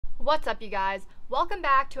What's up, you guys? Welcome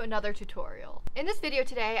back to another tutorial. In this video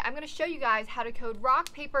today, I'm going to show you guys how to code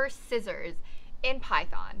rock, paper, scissors in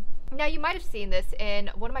Python. Now, you might have seen this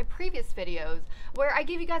in one of my previous videos where I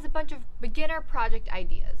gave you guys a bunch of beginner project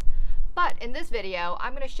ideas. But in this video,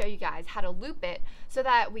 I'm going to show you guys how to loop it so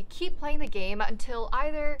that we keep playing the game until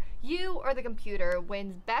either you or the computer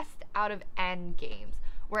wins best out of n games,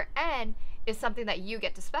 where n is something that you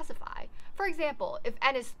get to specify. For example, if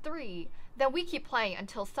n is 3, then we keep playing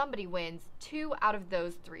until somebody wins 2 out of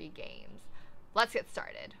those 3 games. Let's get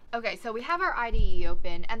started. Okay, so we have our IDE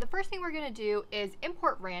open, and the first thing we're going to do is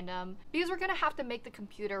import random, because we're going to have to make the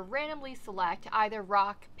computer randomly select either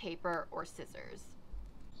rock, paper, or scissors.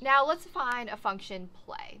 Now let's define a function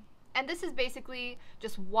play. And this is basically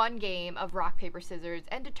just one game of rock, paper, scissors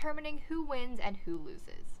and determining who wins and who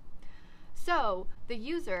loses. So the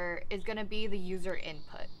user is going to be the user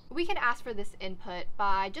input. We can ask for this input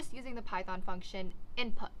by just using the Python function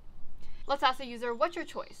input. Let's ask the user, what's your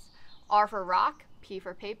choice? R for rock, P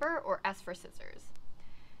for paper, or S for scissors?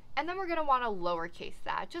 And then we're going to want to lowercase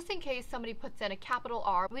that, just in case somebody puts in a capital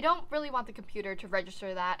R. We don't really want the computer to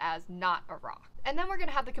register that as not a rock. And then we're going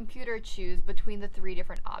to have the computer choose between the 3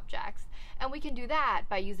 different objects. And we can do that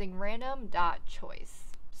by using random.choice.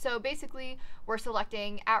 So basically, we're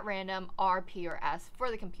selecting at random R, P, or S for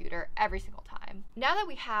the computer every single time. Now that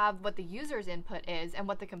we have what the user's input is and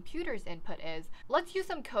what the computer's input is, let's use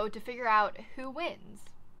some code to figure out who wins.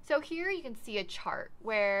 So here you can see a chart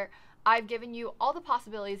where I've given you all the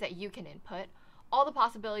possibilities that you can input, all the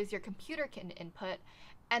possibilities your computer can input,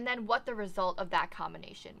 and then what the result of that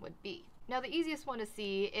combination would be. Now, the easiest one to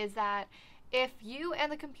see is that if you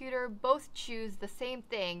and the computer both choose the same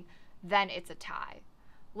thing, then it's a tie.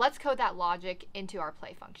 Let's code that logic into our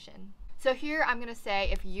play function. So here I'm going to say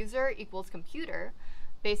if user equals computer,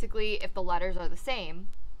 basically if the letters are the same,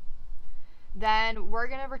 then we're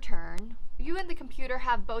going to return you and the computer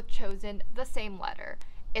have both chosen the same letter.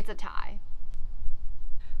 It's a tie.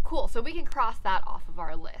 Cool, so we can cross that off of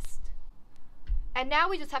our list. And now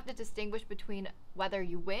we just have to distinguish between whether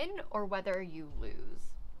you win or whether you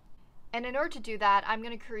lose. And in order to do that, I'm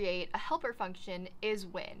going to create a helper function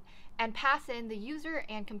isWin and pass in the user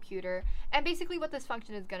and computer. And basically what this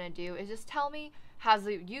function is going to do is just tell me, has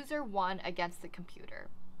the user won against the computer?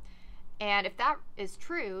 And if that is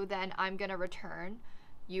true, then I'm going to return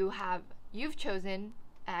you've chosen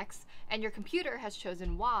X and your computer has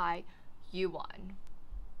chosen Y, you won.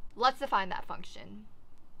 Let's define that function.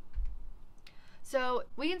 So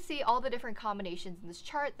we can see all the different combinations in this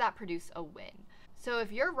chart that produce a win. So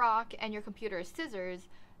if you're rock and your computer is scissors,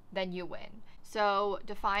 then you win. So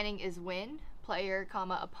defining isWin, player,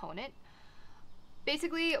 opponent.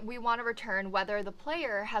 Basically, we want to return whether the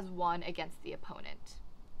player has won against the opponent.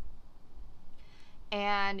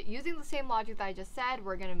 And using the same logic that I just said,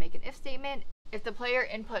 we're going to make an if statement. If the player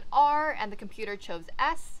input R and the computer chose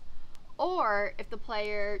S, or if the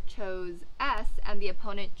player chose S and the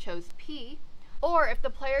opponent chose P, or if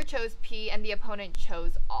the player chose P and the opponent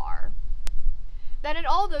chose R, then in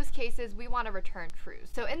all those cases, we want to return true.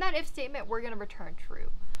 So in that if statement, we're going to return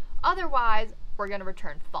true. Otherwise, we're going to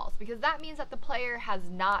return false, because that means that the player has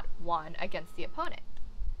not won against the opponent.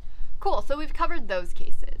 Cool, so we've covered those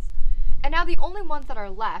cases. And now the only ones that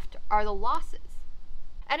are left are the losses.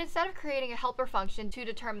 And instead of creating a helper function to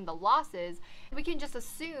determine the losses, we can just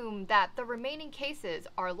assume that the remaining cases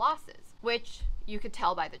are losses, which you could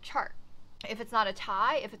tell by the chart. If it's not a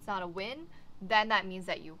tie, if it's not a win, then that means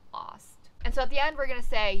that you lost. And so at the end, we're going to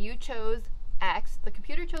say you chose X, the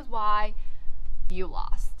computer chose Y, you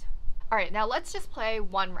lost. All right, now let's just play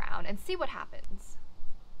one round and see what happens.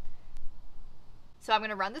 So I'm going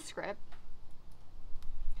to run the script.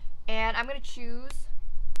 And I'm going to choose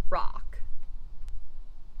rock.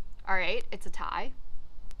 All right, it's a tie.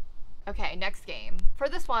 Okay, next game. For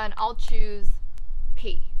this one, I'll choose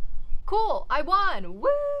P. Cool, I won,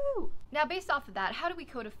 woo! Now based off of that, how do we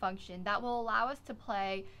code a function that will allow us to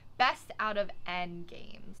play best out of n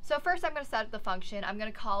games? So first I'm going to set up the function. I'm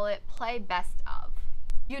going to call it play best of.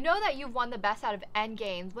 You know that you've won the best out of n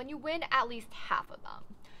games when you win at least half of them.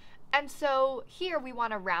 And so here we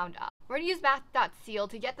want to round up. We're going to use math.ceil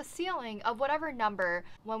to get the ceiling of whatever number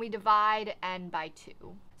when we divide n by 2.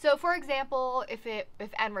 So for example, if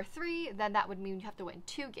n were 3, then that would mean you have to win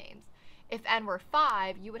 2 games. If n were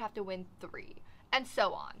 5, you would have to win 3, and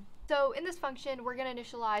so on. So in this function, we're going to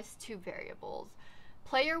initialize 2 variables,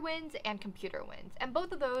 player wins and computer wins, and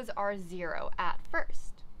both of those are 0 at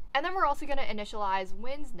first. And then we're also going to initialize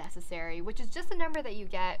wins necessary, which is just the number that you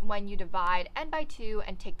get when you divide n by 2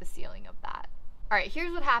 and take the ceiling of that. All right,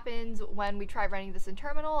 here's what happens when we try running this in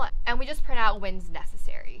terminal, and we just print out wins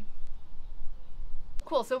necessary.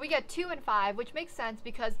 Cool, so we get 2 and 5, which makes sense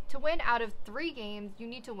because to win out of 3 games, you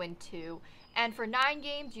need to win 2. And for 9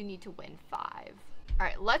 games, you need to win 5. All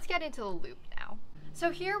right, let's get into the loop now.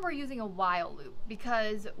 So here we're using a while loop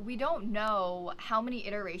because we don't know how many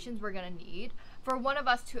iterations we're gonna need for one of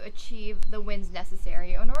us to achieve the wins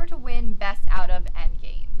necessary in order to win best out of n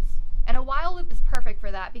games. And a while loop is perfect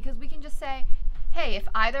for that because we can just say, hey, if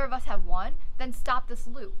either of us have won, then stop this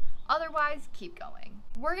loop. Otherwise, keep going.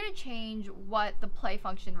 We're gonna change what the play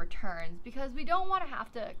function returns because we don't wanna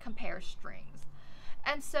have to compare strings.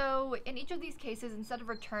 And so in each of these cases, instead of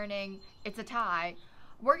returning it's a tie,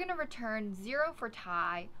 we're gonna return 0 for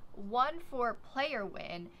tie, 1 for player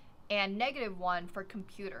win, and -1 for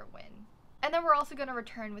computer win. And then we're also gonna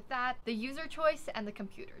return with that the user choice and the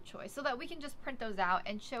computer choice so that we can just print those out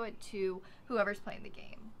and show it to whoever's playing the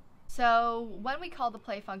game. So when we call the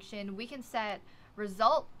play function, we can set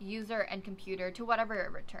result, user, and computer to whatever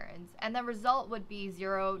it returns. And the result would be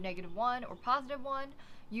 0, -1, or +1.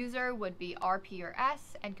 User would be RP or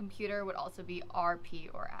S, and computer would also be RP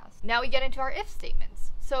or S. Now we get into our if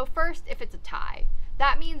statements. So first, if it's a tie,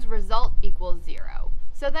 that means result equals 0.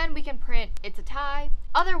 So then we can print it's a tie.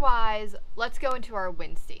 Otherwise, let's go into our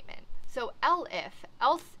win statement. So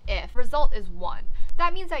else if result is 1.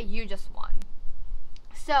 That means that you just won.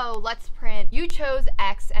 So let's print you chose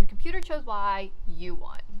X and computer chose Y, you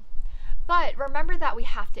won. But remember that we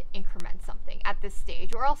have to increment something at this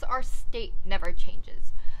stage or else our state never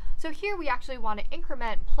changes. So here we actually want to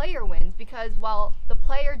increment player wins because, well, the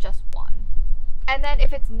player just won. And then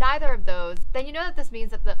if it's neither of those, then you know that this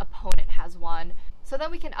means that the opponent has won. So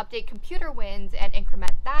then we can update computer wins and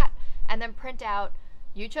increment that and then print out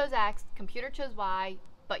you chose X, computer chose Y,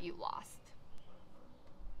 but you lost.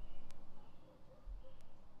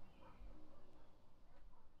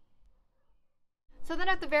 So then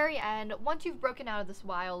at the very end, once you've broken out of this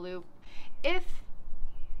while loop, if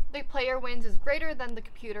the player wins is greater than the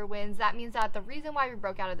computer wins, that means that the reason why we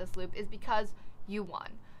broke out of this loop is because you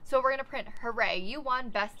won. So we're gonna print, hooray, you won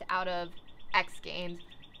best out of X games,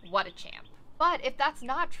 what a champ. But if that's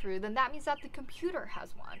not true, then that means that the computer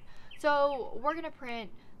has won. So we're gonna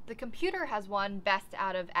print, the computer has won best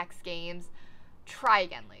out of X games, try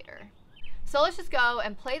again later. So let's just go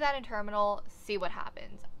and play that in terminal, see what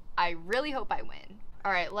happens. I really hope I win.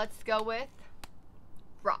 All right, let's go with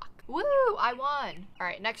rock. Woo, I won. All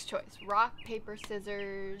right, next choice. Rock, paper,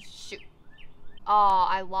 scissors, shoot. Oh,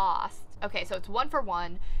 I lost. Okay, so it's 1 for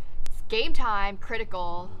 1. It's game time,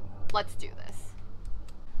 critical. Let's do this.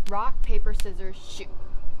 Rock, paper, scissors, shoot.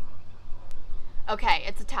 Okay,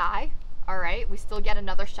 it's a tie. All right, we still get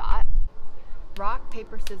another shot. Rock,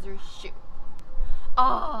 paper, scissors, shoot.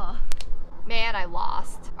 Oh, man, I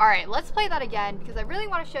lost. All right, let's play that again because I really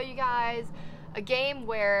want to show you guys a game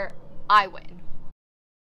where I win.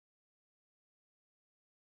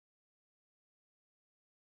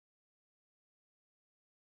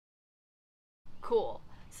 Cool.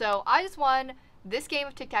 So I just won this game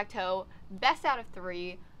of tic-tac-toe, best out of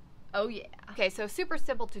 3. Oh yeah. Okay, so super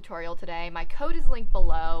simple tutorial today. My code is linked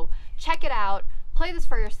below. Check it out. Play this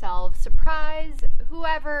for yourself. Surprise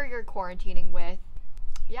whoever you're quarantining with.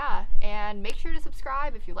 Yeah, and make sure to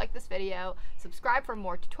subscribe if you like this video. Subscribe for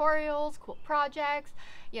more tutorials, cool projects.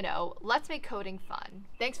 You know, let's make coding fun.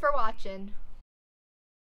 Thanks for watching.